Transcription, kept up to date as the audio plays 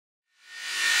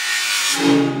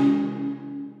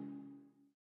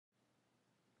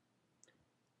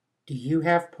Do you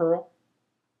have Perl?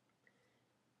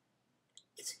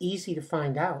 It's easy to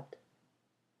find out.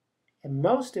 And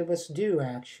most of us do,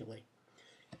 actually.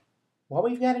 What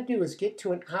we've got to do is get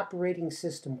to an operating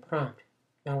system prompt.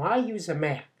 Now, I use a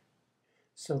Mac.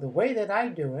 So the way that I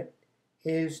do it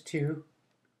is to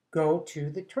go to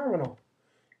the terminal.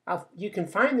 You can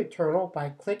find the terminal by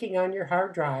clicking on your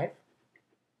hard drive,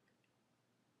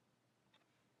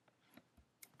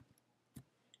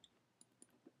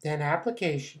 then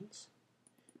Applications,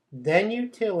 then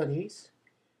Utilities,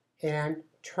 and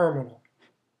Terminal.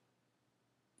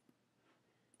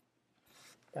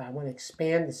 I want to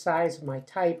expand the size of my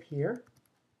type here.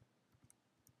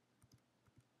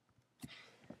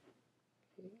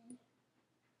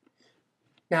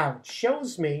 Now, it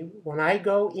shows me when I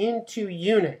go into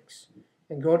Unix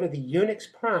and go to the Unix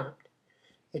prompt,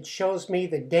 it shows me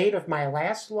the date of my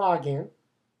last login,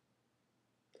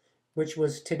 which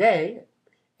was today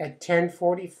at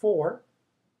 10:44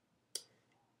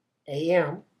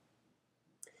 a.m.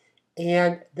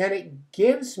 And then it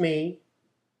gives me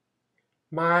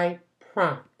my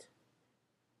prompt.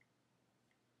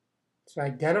 So it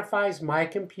identifies my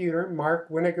computer, Mark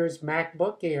Winiger's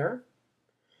MacBook Air,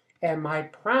 and my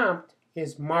prompt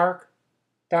is Mark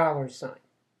 $.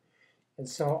 And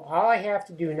so all I have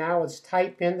to do now is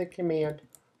type in the command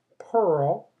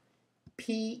Perl,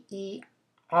 P-E-R-L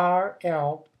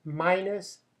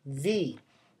 -V.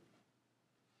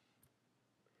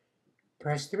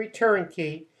 Press the return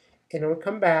key, and it'll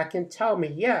come back and tell me,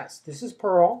 yes, this is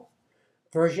Perl,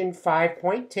 version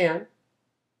 5.10.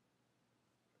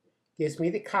 Gives me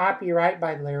the copyright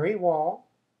by Larry Wall.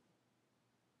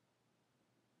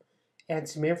 And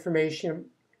some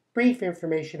information, brief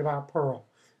information about Perl.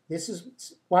 This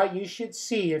is what you should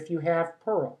see if you have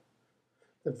Perl.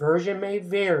 The version may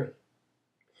vary.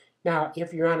 Now,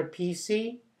 if you're on a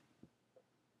PC,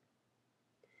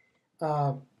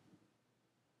 the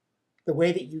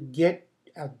way that you get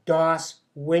a DOS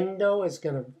window is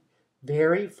going to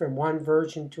vary from one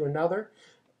version to another,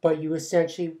 but you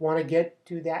essentially want to get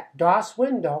to that DOS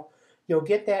window. You'll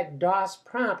get that DOS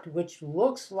prompt, which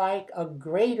looks like a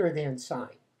greater than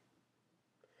sign.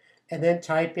 And then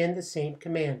type in the same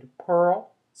command,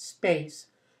 Perl space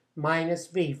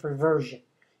 -V for version.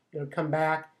 It'll come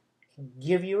back and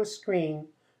give you a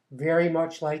screen very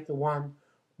much like the one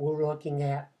we're looking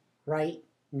at right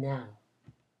now.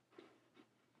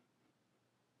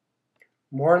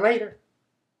 More later.